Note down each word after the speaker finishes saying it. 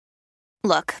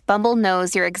Look, Bumble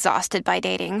knows you're exhausted by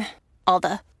dating. All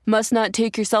the must not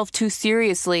take yourself too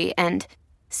seriously and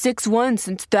 6'1"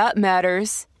 since that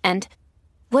matters. And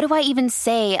what do I even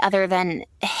say other than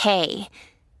hey?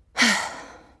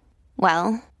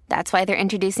 Well, that's why they're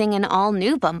introducing an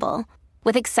all-new Bumble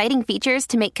with exciting features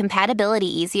to make compatibility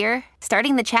easier,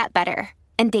 starting the chat better,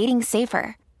 and dating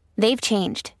safer. They've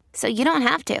changed, so you don't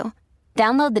have to.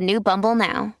 Download the new Bumble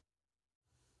now.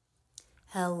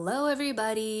 Hello,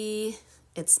 everybody.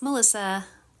 It's Melissa.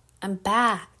 I'm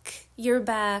back. You're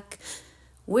back.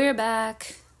 We're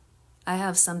back. I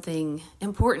have something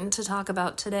important to talk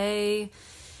about today.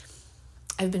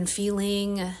 I've been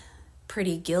feeling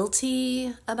pretty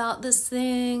guilty about this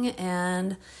thing,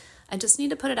 and I just need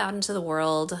to put it out into the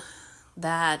world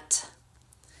that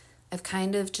I've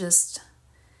kind of just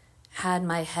had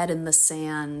my head in the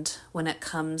sand when it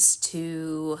comes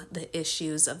to the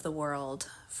issues of the world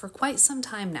for quite some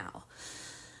time now.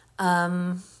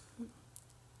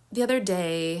 The other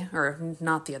day, or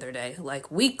not the other day, like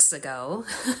weeks ago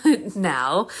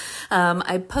now,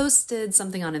 I posted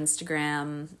something on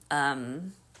Instagram,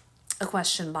 a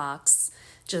question box,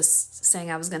 just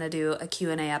saying I was going to do a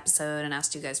Q&A episode and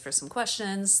asked you guys for some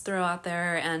questions, throw out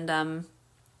there. And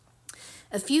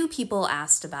a few people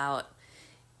asked about,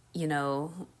 in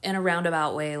a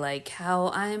roundabout way, like how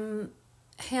I'm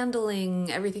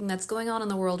handling everything that's going on in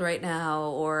the world right now,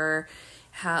 or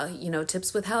how,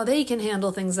 tips with how they can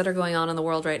handle things that are going on in the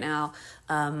world right now.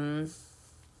 And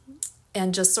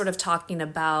just sort of talking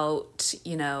about,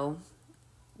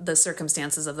 the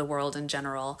circumstances of the world in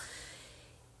general.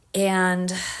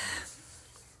 And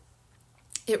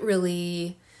it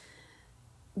really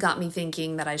got me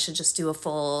thinking that I should just do a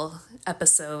full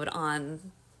episode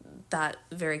on that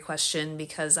very question,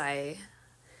 because I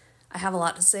have a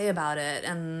lot to say about it,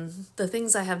 and the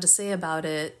things I have to say about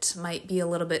it might be a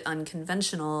little bit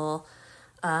unconventional,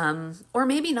 or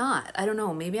maybe not. I don't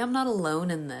know. Maybe I'm not alone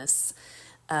in this.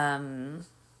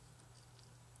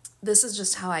 This is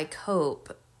just how I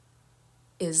cope,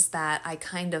 is that I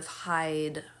kind of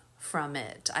hide from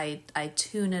it. I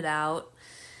tune it out.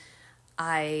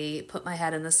 I put my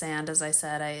head in the sand, as I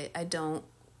said. I don't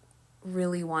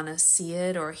really want to see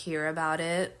it or hear about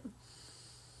it.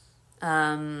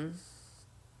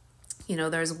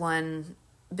 There's one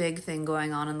big thing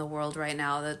going on in the world right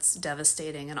now that's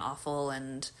devastating and awful,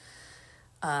 and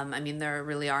there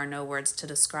really are no words to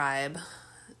describe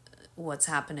what's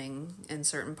happening in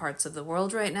certain parts of the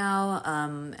world right now.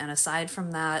 And aside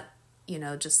from that,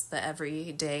 just the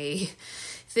everyday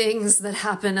things that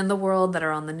happen in the world that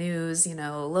are on the news,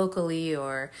 locally,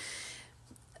 or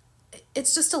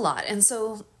it's just a lot. And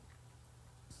so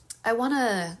I want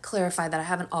to clarify that I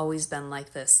haven't always been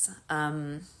like this.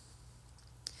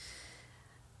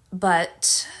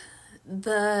 But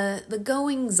the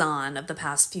goings-on of the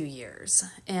past few years,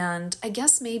 and I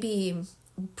guess maybe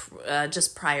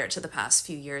just prior to the past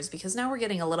few years, because now we're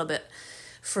getting a little bit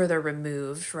further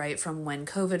removed, right, from when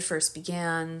COVID first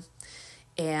began,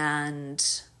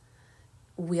 and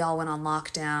we all went on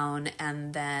lockdown,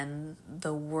 and then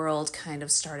the world kind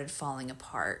of started falling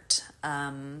apart.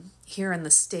 Here in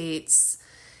the States,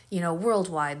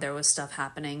 worldwide there was stuff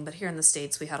happening, but here in the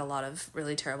States we had a lot of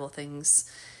really terrible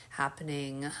things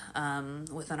happening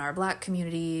within our Black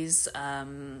communities.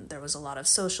 There was a lot of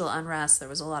social unrest. There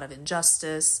was a lot of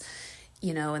injustice,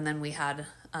 and then we had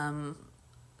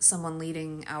someone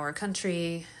leading our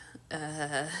country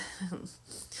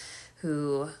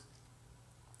who,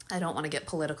 I don't want to get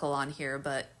political on here,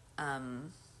 but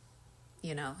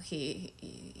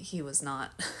he was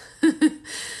not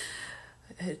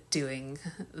doing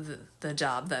the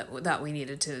job that we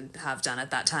needed to have done at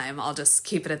that time. I'll just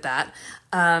keep it at that.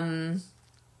 And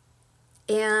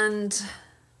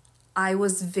I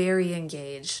was very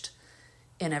engaged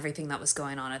in everything that was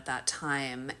going on at that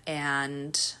time.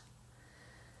 And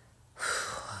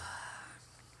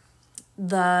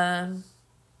the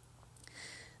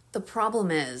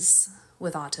problem is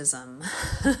with autism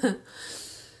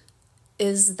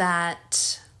is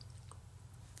that,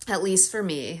 at least for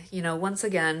me, once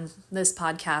again, this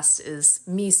podcast is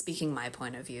me speaking my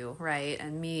point of view, right?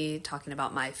 And me talking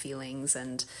about my feelings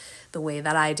and the way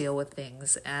that I deal with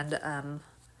things. And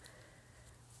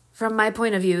from my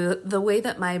point of view, the way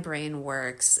that my brain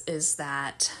works is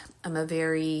that I'm a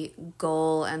very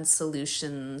goal and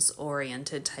solutions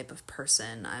oriented type of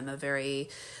person. I'm a very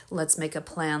let's make a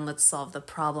plan, let's solve the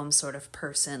problem sort of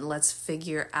person. Let's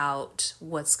figure out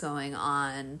what's going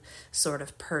on sort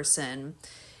of person.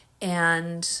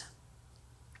 And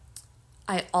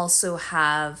I also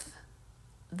have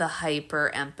the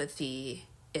hyper empathy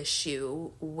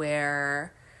issue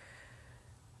where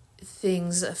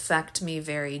things affect me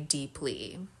very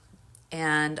deeply.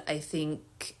 And I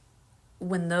think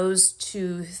when those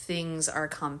two things are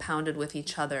compounded with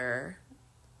each other,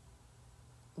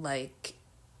 like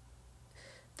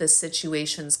the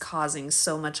situation's causing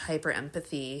so much hyper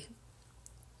empathy,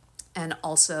 and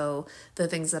also the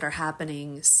things that are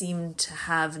happening seem to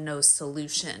have no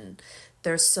solution.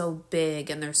 They're so big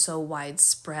and they're so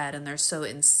widespread and they're so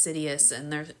insidious,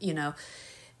 and they're,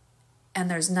 and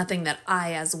there's nothing that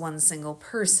I as one single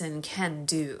person can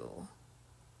do.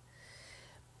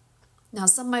 Now,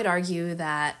 some might argue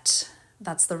that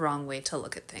that's the wrong way to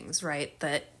look at things, right?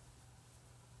 That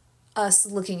us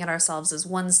looking at ourselves as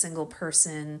one single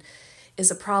person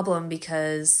is a problem,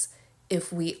 because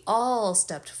if we all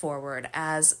stepped forward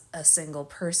as a single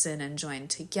person and joined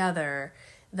together,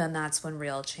 then that's when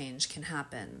real change can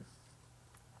happen.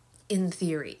 In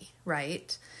theory,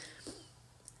 right?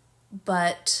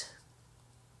 But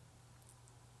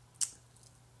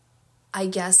I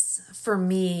guess for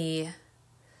me,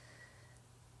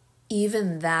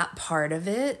 even that part of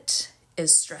it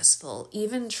is stressful.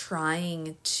 Even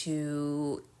trying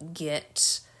to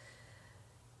get,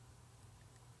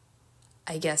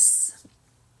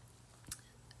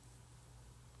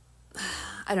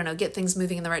 get things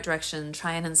moving in the right direction,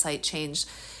 try and incite change.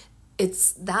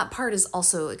 That part is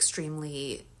also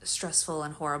extremely stressful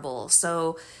and horrible.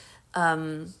 So,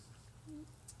 I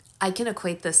can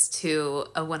equate this to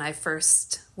when I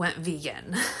first went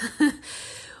vegan.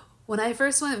 When I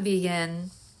first went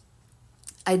vegan,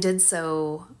 I did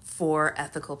so for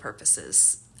ethical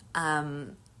purposes.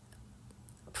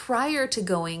 Prior to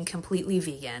going completely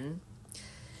vegan,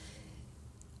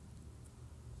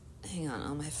 hang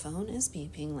on, my phone is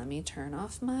beeping. Let me turn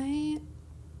off my...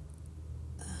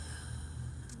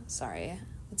 sorry,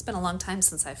 it's been a long time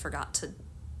since I forgot to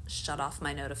shut off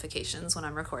my notifications when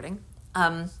I'm recording.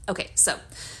 Okay, so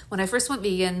when I first went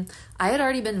vegan, I had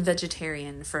already been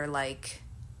vegetarian for like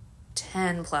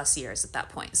 10 plus years at that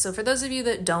point. So for those of you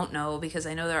that don't know, because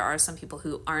I know there are some people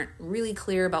who aren't really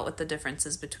clear about what the difference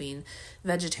is between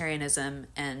vegetarianism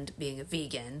and being a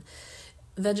vegan,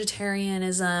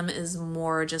 vegetarianism is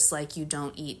more just like you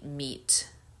don't eat meat.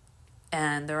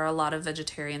 And there are a lot of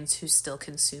vegetarians who still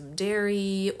consume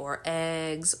dairy or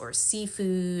eggs or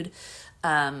seafood.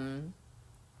 And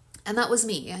that was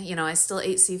me. I still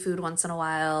ate seafood once in a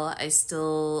while. I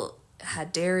still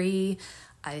had dairy.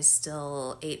 I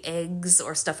still ate eggs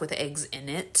or stuff with eggs in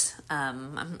it. I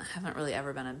haven't really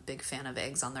ever been a big fan of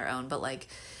eggs on their own, but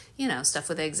stuff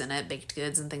with eggs in it, baked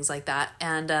goods and things like that.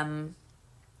 And,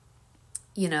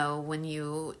 when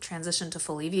you transition to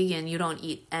fully vegan, you don't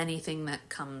eat anything that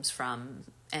comes from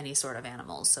any sort of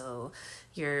animal. So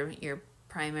you're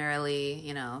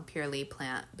primarily, purely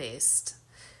plant-based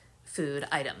food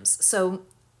items. So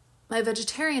my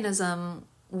vegetarianism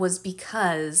was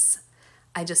because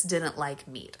I just didn't like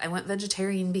meat. I went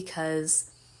vegetarian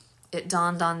because it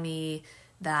dawned on me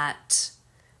that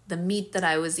the meat that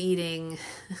I was eating,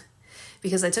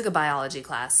 because I took a biology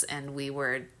class and we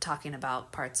were talking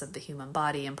about parts of the human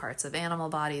body and parts of animal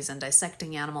bodies and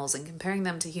dissecting animals and comparing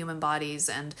them to human bodies.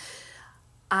 And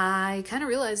I kind of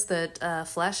realized that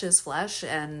flesh is flesh,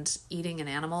 and eating an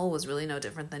animal was really no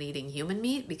different than eating human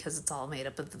meat, because it's all made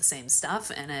up of the same stuff.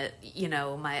 And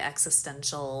my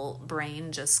existential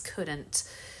brain just couldn't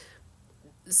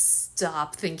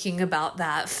stop thinking about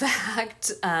that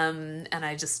fact. And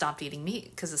I just stopped eating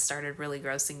meat because it started really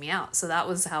grossing me out. So that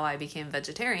was how I became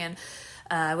vegetarian.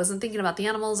 I wasn't thinking about the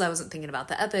animals. I wasn't thinking about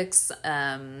the ethics.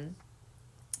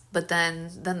 But then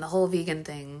the whole vegan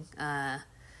thing,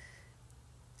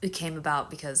 it came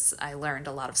about because I learned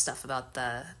a lot of stuff about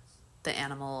the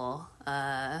animal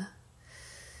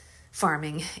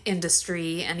farming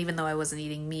industry. And even though I wasn't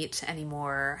eating meat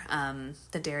anymore,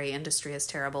 the dairy industry is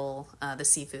terrible. The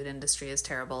seafood industry is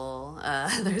terrible.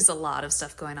 There's a lot of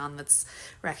stuff going on that's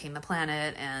wrecking the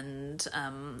planet and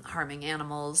harming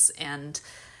animals. And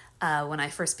when I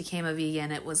first became a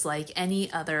vegan, it was like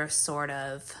any other sort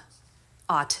of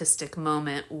autistic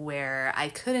moment where I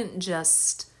couldn't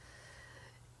just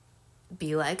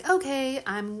be like, okay,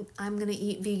 I'm gonna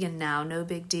eat vegan now, no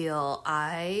big deal.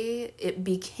 It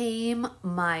became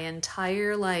my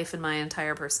entire life and my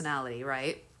entire personality,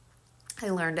 right?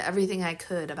 I learned everything I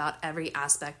could about every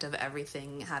aspect of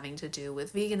everything having to do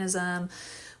with veganism,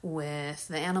 with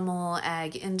the animal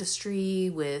ag industry,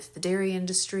 with the dairy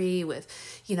industry, with,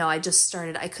 I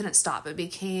couldn't stop. It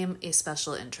became a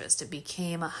special interest. It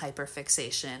became a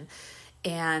hyperfixation.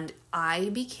 And I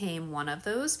became one of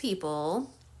those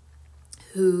people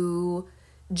who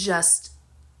just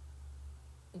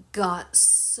got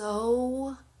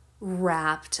so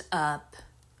wrapped up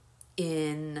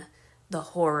in the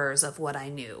horrors of what I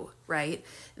knew, right?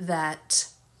 That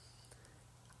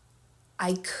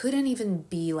I couldn't even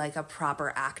be like a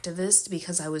proper activist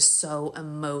because I was so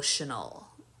emotional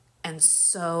and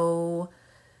so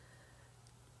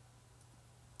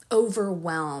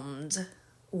overwhelmed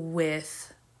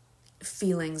with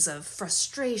feelings of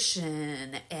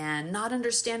frustration and not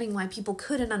understanding why people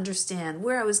couldn't understand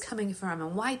where I was coming from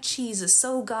and why cheese is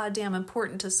so goddamn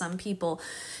important to some people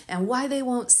and why they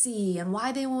won't see and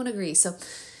why they won't agree. So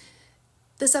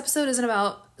this episode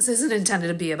isn't intended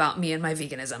to be about me and my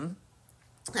veganism.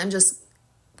 I'm just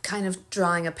kind of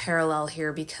drawing a parallel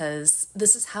here because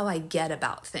this is how I get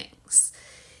about things.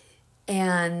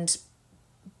 And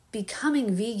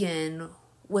becoming vegan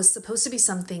was supposed to be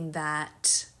something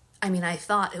that, I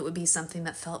thought it would be something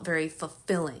that felt very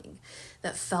fulfilling,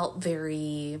 that felt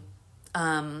very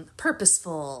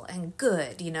purposeful and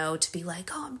good, to be like,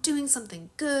 oh, I'm doing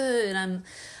something good.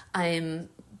 I'm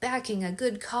backing a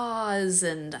good cause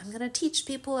and I'm going to teach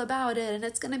people about it and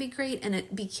it's going to be great. And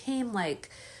it became like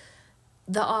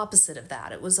the opposite of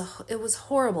that. It was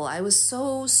horrible. I was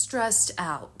so stressed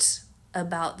out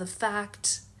about the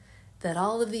fact that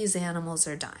all of these animals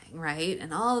are dying, right?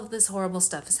 And all of this horrible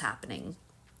stuff is happening.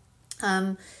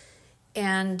 And,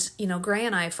 Gray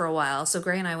and I for a while, so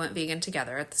Gray and I went vegan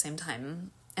together at the same time,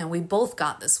 and we both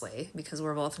got this way because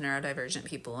we're both neurodivergent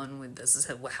people, and this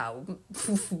is how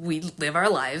we live our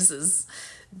lives, is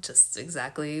just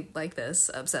exactly like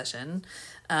this obsession.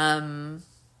 And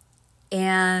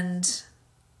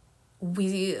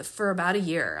we, for about a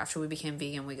year after we became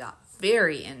vegan, we got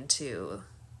very into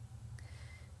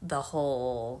the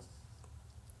whole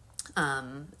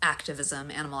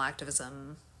activism, animal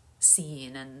activism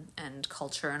scene and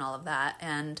culture and all of that.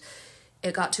 And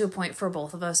it got to a point for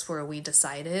both of us where we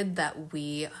decided that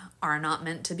we are not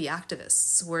meant to be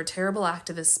activists. We're terrible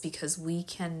activists because we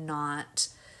cannot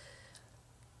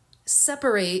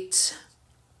separate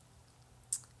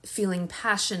feeling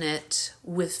passionate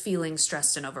with feeling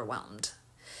stressed and overwhelmed.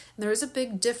 And there is a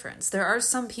big difference. There are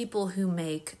some people who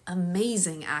make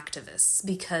amazing activists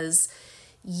because,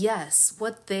 yes,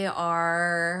 what they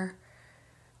are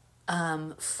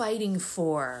fighting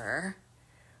for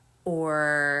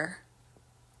or,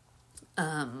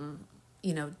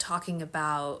 talking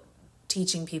about,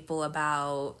 teaching people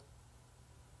about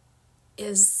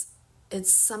it's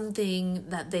something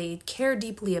that they care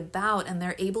deeply about, and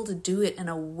they're able to do it in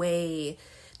a way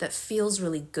that feels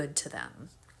really good to them.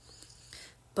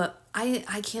 But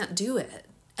I can't do it.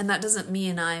 And that doesn't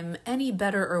mean I'm any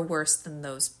better or worse than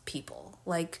those people.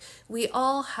 Like, we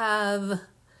all have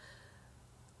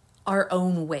our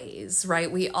own ways,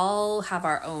 right? We all have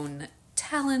our own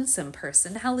talents and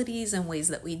personalities and ways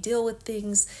that we deal with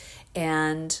things.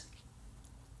 And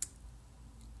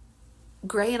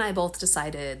Gray and I both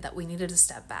decided that we needed to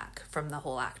step back from the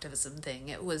whole activism thing.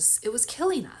 It was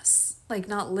killing us. Like,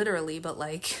 not literally, but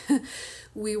like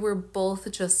we were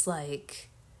both just like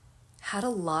had a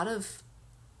lot of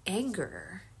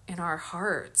anger in our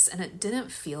hearts, and it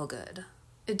didn't feel good.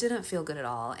 It didn't feel good at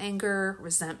all. Anger,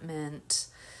 resentment.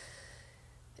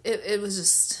 It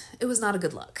was not a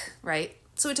good look, right?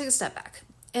 So we took a step back.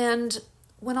 And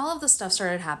when all of this stuff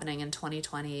started happening in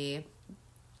 2020,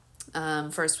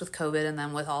 first with COVID and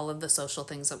then with all of the social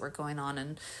things that were going on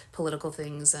and political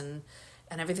things and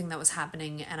everything that was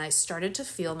happening, and I started to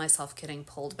feel myself getting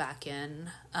pulled back in,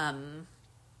 and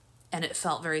it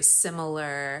felt very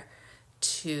similar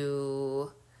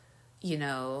to,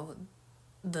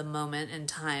 the moment in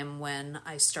time when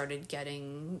I started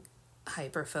getting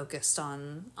hyper focused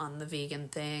on the vegan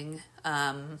thing.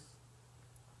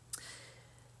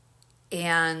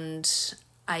 And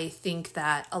I think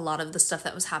that a lot of the stuff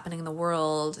that was happening in the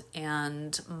world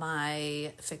and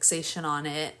my fixation on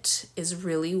it is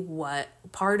really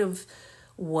part of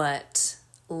what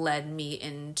led me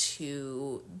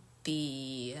into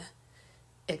the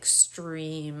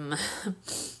extreme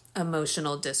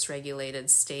emotional dysregulated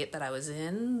state that I was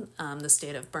in, the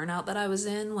state of burnout that I was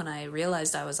in when I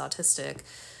realized I was autistic.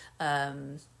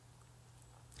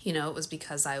 It was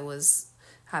because I was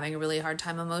having a really hard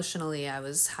time emotionally. I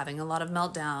was having a lot of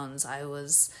meltdowns. I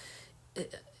was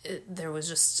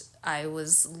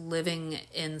living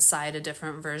inside a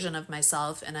different version of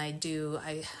myself. And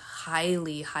I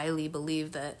highly, highly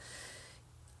believe that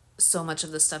so much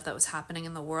of the stuff that was happening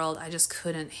in the world, I just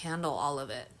couldn't handle all of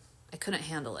it. I couldn't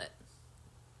handle it.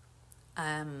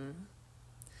 I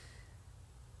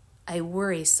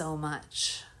worry so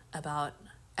much about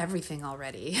everything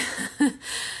already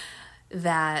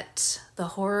that the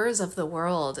horrors of the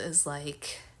world is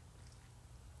like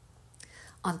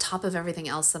on top of everything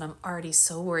else that I'm already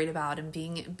so worried about, and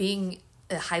being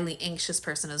a highly anxious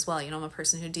person as well. I'm a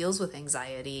person who deals with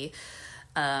anxiety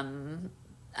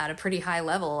at a pretty high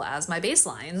level as my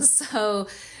baseline. So,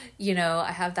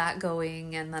 I have that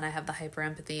going, and then I have the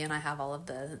hyperempathy, and I have all of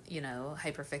the,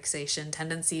 hyperfixation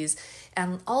tendencies,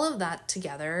 and all of that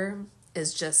together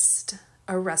is just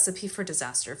a recipe for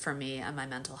disaster for me and my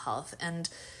mental health. And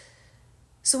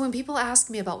so when people ask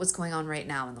me about what's going on right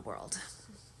now in the world,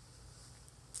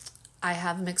 I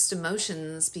have mixed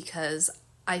emotions because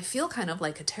I feel kind of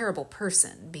like a terrible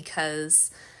person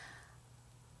because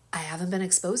I haven't been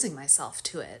exposing myself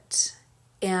to it.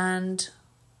 And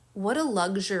what a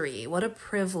luxury, what a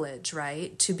privilege,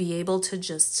 right? To be able to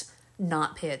just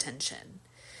not pay attention.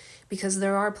 Because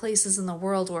there are places in the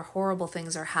world where horrible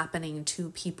things are happening to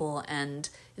people and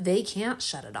they can't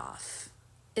shut it off.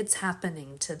 It's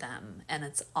happening to them and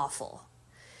it's awful.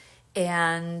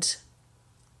 And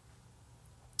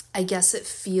I guess it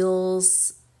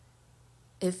feels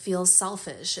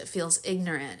selfish. It feels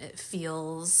ignorant. It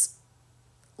feels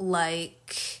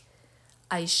like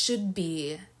I should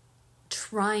be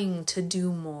trying to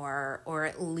do more, or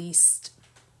at least,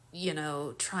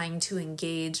 trying to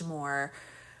engage more.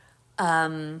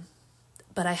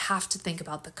 But I have to think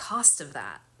about the cost of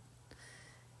that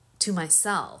to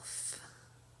myself.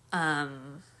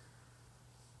 And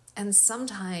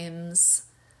sometimes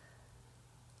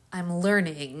I'm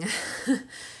learning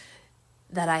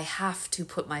that I have to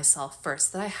put myself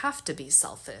first, that I have to be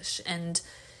selfish. And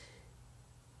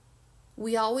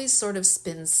we always sort of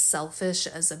spin selfish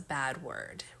as a bad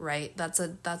word, right? That's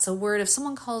a word. If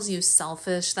someone calls you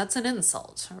selfish, that's an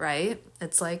insult, right?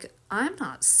 It's like, I'm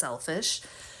not selfish.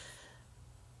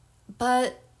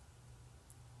 But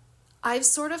I've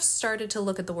sort of started to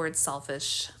look at the word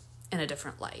selfish in a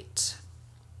different light.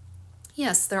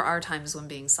 Yes, there are times when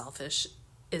being selfish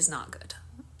is not good.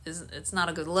 It's not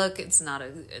a good look. It's not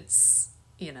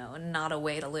a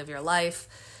way to live your life.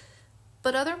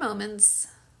 But other moments,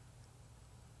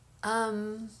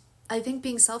 I think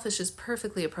being selfish is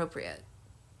perfectly appropriate,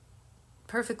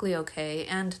 perfectly okay,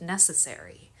 and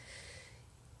necessary.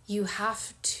 You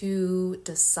have to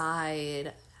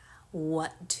decide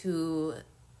what to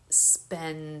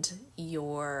spend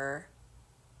your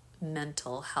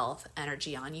mental health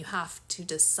energy on. You have to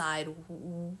decide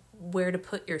where to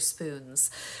put your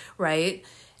spoons, right?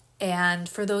 And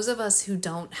for those of us who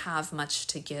don't have much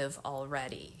to give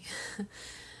already,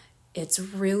 it's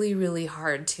really, really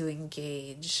hard to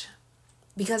engage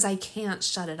because I can't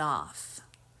shut it off.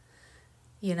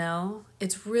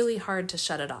 It's really hard to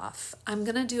shut it off. I'm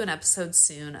going to do an episode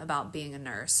soon about being a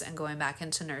nurse and going back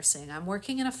into nursing. I'm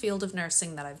working in a field of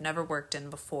nursing that I've never worked in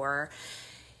before.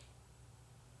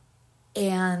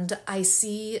 And I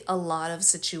see a lot of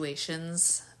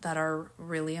situations that are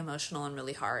really emotional and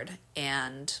really hard.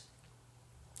 And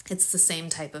it's the same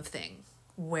type of thing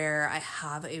where I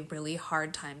have a really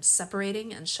hard time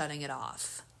separating and shutting it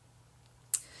off.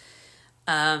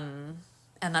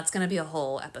 And that's going to be a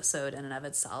whole episode in and of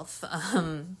itself,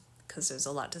 because there's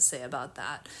a lot to say about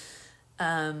that.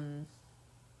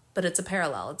 But it's a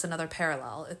parallel. It's another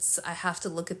parallel. I have to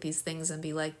look at these things and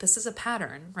be like, this is a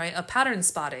pattern, right? A pattern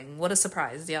spotting. What a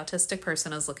surprise. The autistic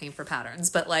person is looking for patterns,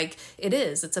 but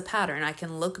it's a pattern. I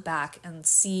can look back and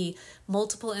see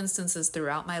multiple instances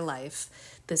throughout my life,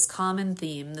 this common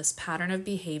theme, this pattern of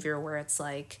behavior where it's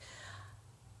like,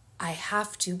 I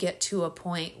have to get to a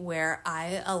point where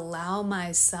I allow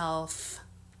myself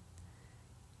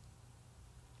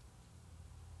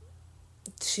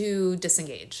to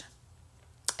disengage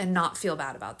and not feel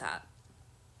bad about that.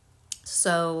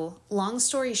 So, long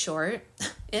story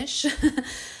short-ish,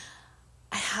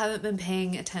 I haven't been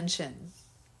paying attention.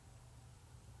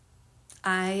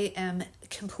 I am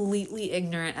completely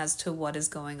ignorant as to what is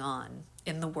going on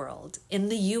in the world, in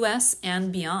the US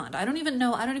and beyond. I don't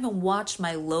even watch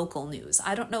my local news.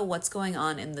 I don't know what's going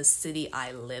on in the city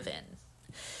I live in.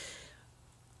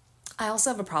 I also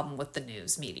have a problem with the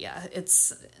news media.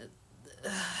 It's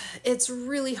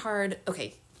really hard.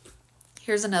 Okay,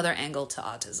 here's another angle to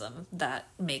autism that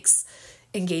makes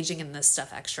engaging in this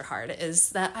stuff extra hard,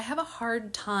 is that I have a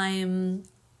hard time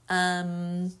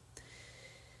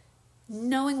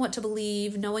knowing what to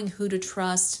believe, knowing who to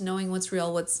trust, knowing what's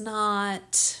real, what's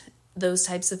not, those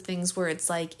types of things where it's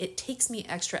like, it takes me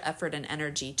extra effort and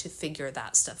energy to figure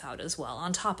that stuff out as well,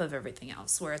 on top of everything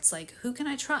else, where it's like, who can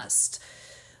I trust?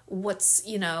 What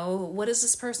is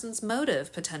this person's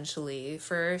motive potentially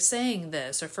for saying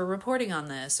this or for reporting on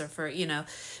this or for,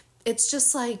 it's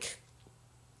just like,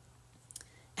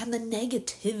 and the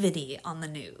negativity on the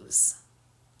news.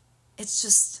 It's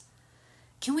just,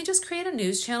 can we just create a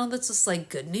news channel that's just like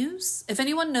good news? If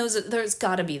anyone knows it, there's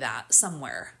got to be that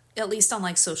somewhere. at least on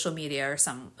like social media or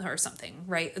something,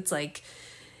 right? It's like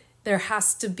there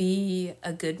has to be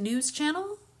a good news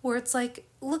channel where it's like,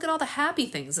 look at all the happy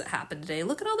things that happened today.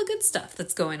 Look at all the good stuff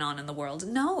that's going on in the world.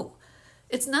 No,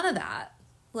 it's none of that.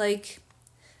 Like,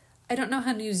 I don't know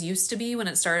how news used to be when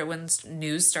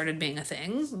news started being a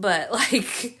thing, but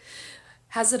like,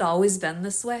 has it always been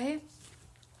this way?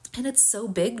 And it's so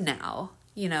big now,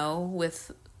 you know,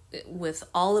 with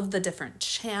all of the different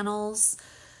channels.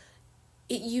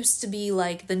 It used to be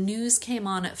like the news came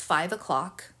on at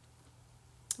 5:00.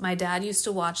 My dad used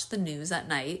to watch the news at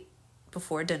night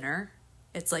before dinner.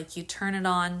 It's like you turn it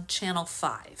on, channel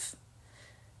 5.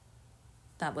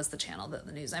 That was the channel that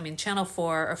the news, channel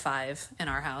 4 or 5 in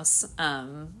our house.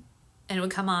 And it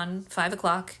would come on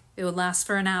 5:00. It would last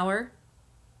for an hour.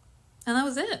 And that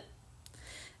was it.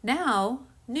 Now,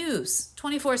 news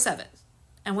 24/7.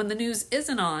 And when the news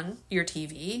isn't on your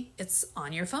TV, it's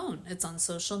on your phone. It's on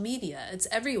social media. It's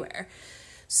everywhere.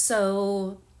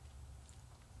 So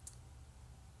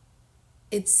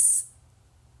it's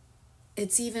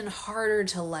even harder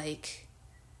to like,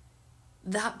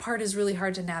 that part is really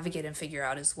hard to navigate and figure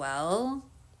out as well.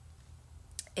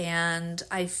 And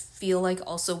I feel like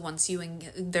also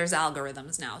there's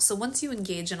algorithms now. So once you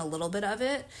engage in a little bit of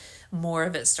it, more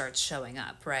of it starts showing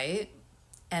up, right?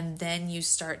 And then you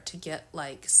start to get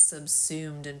like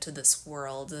subsumed into this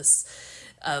world,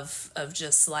 of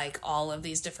just like all of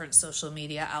these different social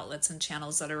media outlets and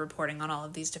channels that are reporting on all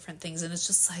of these different things. And it's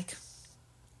just like,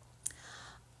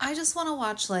 I just want to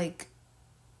watch like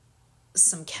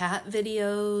some cat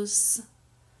videos.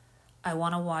 I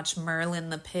want to watch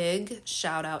Merlin the Pig.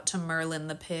 Shout out to Merlin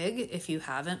the Pig. If you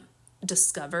haven't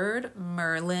discovered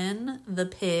Merlin the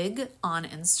Pig on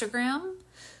Instagram,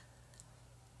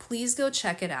 please go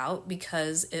check it out,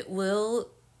 because it will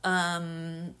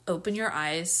open your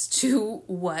eyes to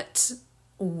what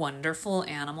wonderful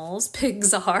animals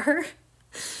pigs are.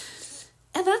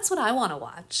 And that's what I want to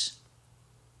watch.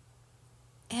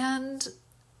 And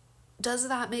does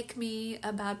that make me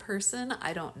a bad person?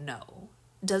 I don't know.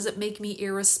 Does it make me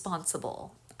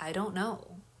irresponsible? I don't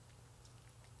know.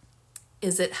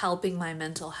 Is it helping my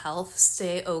mental health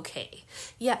stay okay?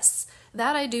 Yes,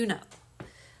 that I do know.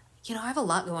 You know, I have a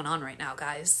lot going on right now,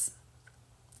 guys.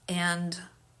 And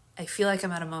I feel like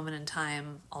I'm at a moment in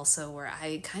time also where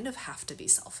I kind of have to be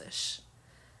selfish.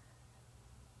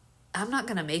 I'm not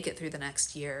going to make it through the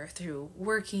next year through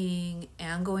working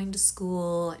and going to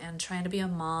school and trying to be a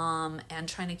mom and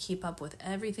trying to keep up with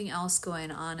everything else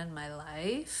going on in my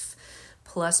life,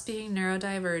 plus being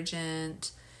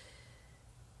neurodivergent.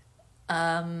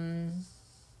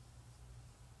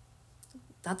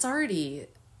 That's already,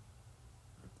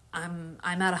 I'm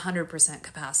at 100%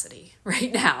 capacity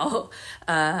right now.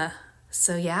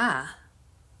 So yeah,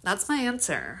 that's my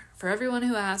answer. For everyone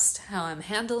who asked how I'm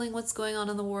handling what's going on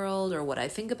in the world or what I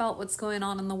think about what's going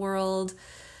on in the world,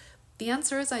 the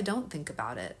answer is I don't think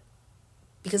about it,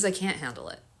 because I can't handle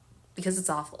it, because it's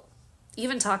awful.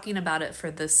 Even talking about it for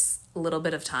this little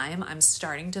bit of time, I'm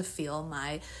starting to feel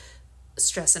my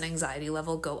stress and anxiety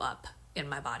level go up in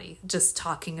my body. Just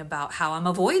talking about how I'm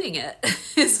avoiding it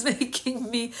is making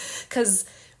me, because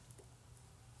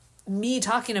me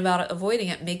talking about it, avoiding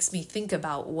it, makes me think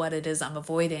about what it is I'm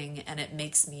avoiding, and it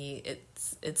makes me,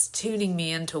 it's tuning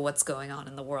me into what's going on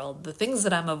in the world, the things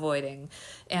that I'm avoiding.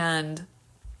 And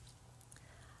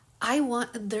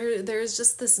there's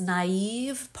just this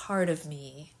naive part of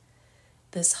me,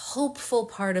 this hopeful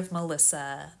part of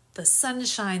Melissa, the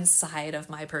sunshine side of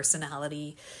my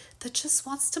personality, that just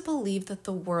wants to believe that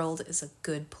the world is a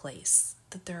good place,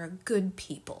 that there are good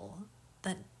people,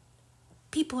 that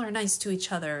people are nice to each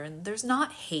other, and there's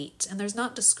not hate, and there's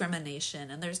not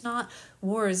discrimination, and there's not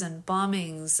wars and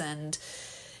bombings and,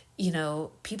 you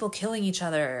know, people killing each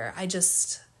other. I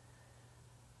just...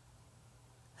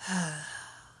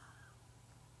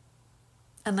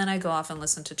 And then I go off and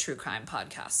listen to true crime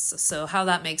podcasts. So how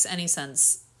that makes any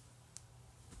sense,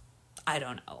 I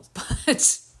don't know.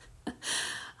 But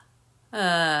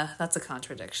that's a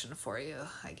contradiction for you,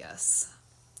 I guess.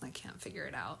 I can't figure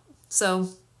it out. So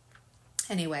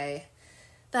anyway,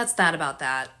 that's that about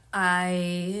that.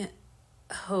 I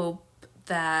hope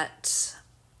that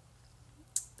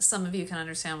some of you can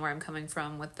understand where I'm coming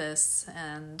from with this.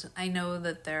 And I know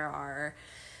that there's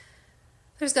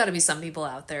got to be some people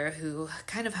out there who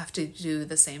kind of have to do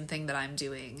the same thing that I'm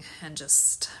doing and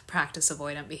just practice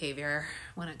avoidant behavior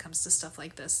when it comes to stuff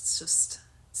like this.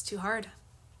 It's too hard.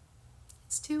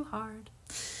 It's too hard.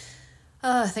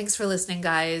 Thanks for listening,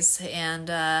 guys, and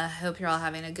I hope you're all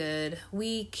having a good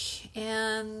week,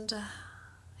 and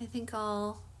I think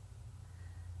I'll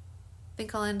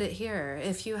think I'll end it here.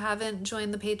 If you haven't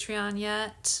joined the Patreon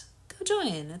yet, go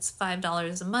join. It's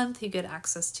 $5 a month. You get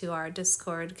access to our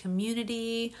Discord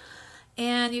community,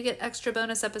 and you get extra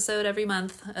bonus episode every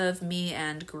month of me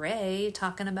and Gray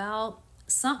talking about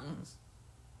something.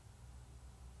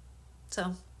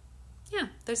 So, yeah,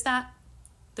 there's that.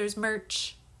 There's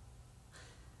merch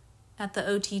at the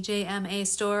OTJMA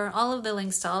store. All of the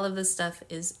links to all of this stuff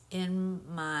is in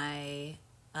my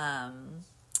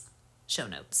show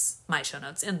notes. My show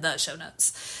notes, in the show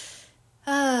notes.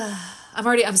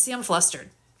 I'm flustered.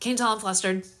 Can't tell I'm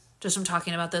flustered just from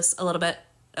talking about this a little bit.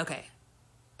 Okay,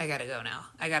 I gotta go now.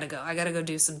 I gotta go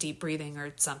do some deep breathing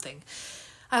or something.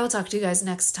 I will talk to you guys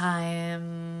next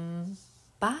time.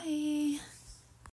 Bye.